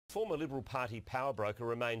Former Liberal Party power broker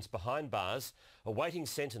remains behind bars, awaiting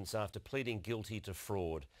sentence after pleading guilty to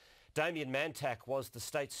fraud. Damien Mantach was the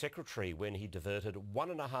State Secretary when he diverted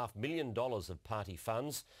 $1.5 million of party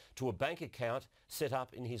funds to a bank account set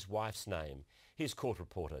up in his wife's name. Here's court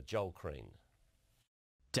reporter Joel Crean.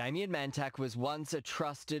 Damien Mantach was once a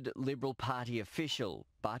trusted Liberal Party official,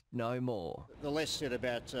 but no more. The less said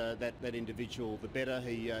about that individual, the better.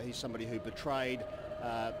 He's somebody who betrayed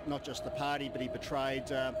not just the party, but he betrayed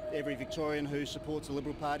every Victorian who supports the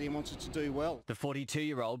Liberal Party and wants it to do well. The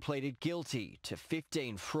 42-year-old pleaded guilty to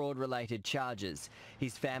 15 fraud-related charges.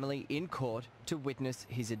 His family in court to witness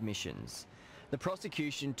his admissions. The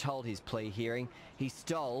prosecution told his plea hearing he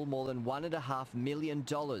stole more than $1.5 million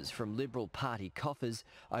from Liberal Party coffers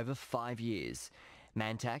over 5 years.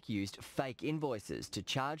 Mantach used fake invoices to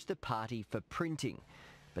charge the party for printing,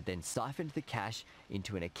 but then siphoned the cash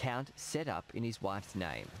into an account set up in his wife's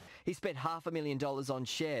name. He spent $500,000 on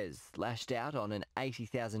shares, lashed out on an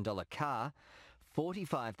 $80,000 car,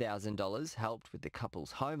 $45,000 helped with the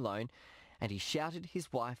couple's home loan, and he shouted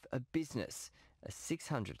his wife a business, a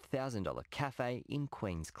 $600,000 cafe in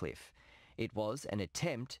Queenscliff. It was an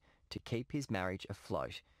attempt to keep his marriage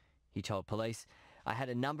afloat. He told police, "I had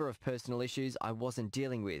a number of personal issues I wasn't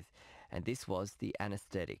dealing with, and this was the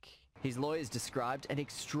anaesthetic." His lawyers described an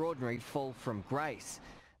extraordinary fall from grace.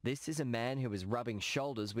 This is a man who was rubbing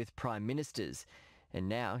shoulders with prime ministers, and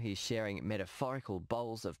now he's sharing metaphorical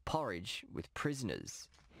bowls of porridge with prisoners.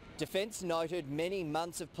 Defence noted many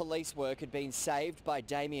months of police work had been saved by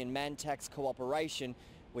Damien Mantach's cooperation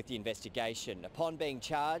with the investigation. Upon being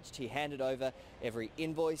charged, he handed over every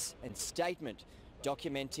invoice and statement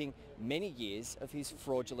documenting many years of his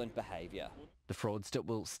fraudulent behaviour. The fraudster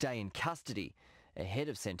will stay in custody ahead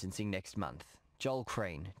of sentencing next month. Joel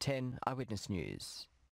Crean, 10 Eyewitness News.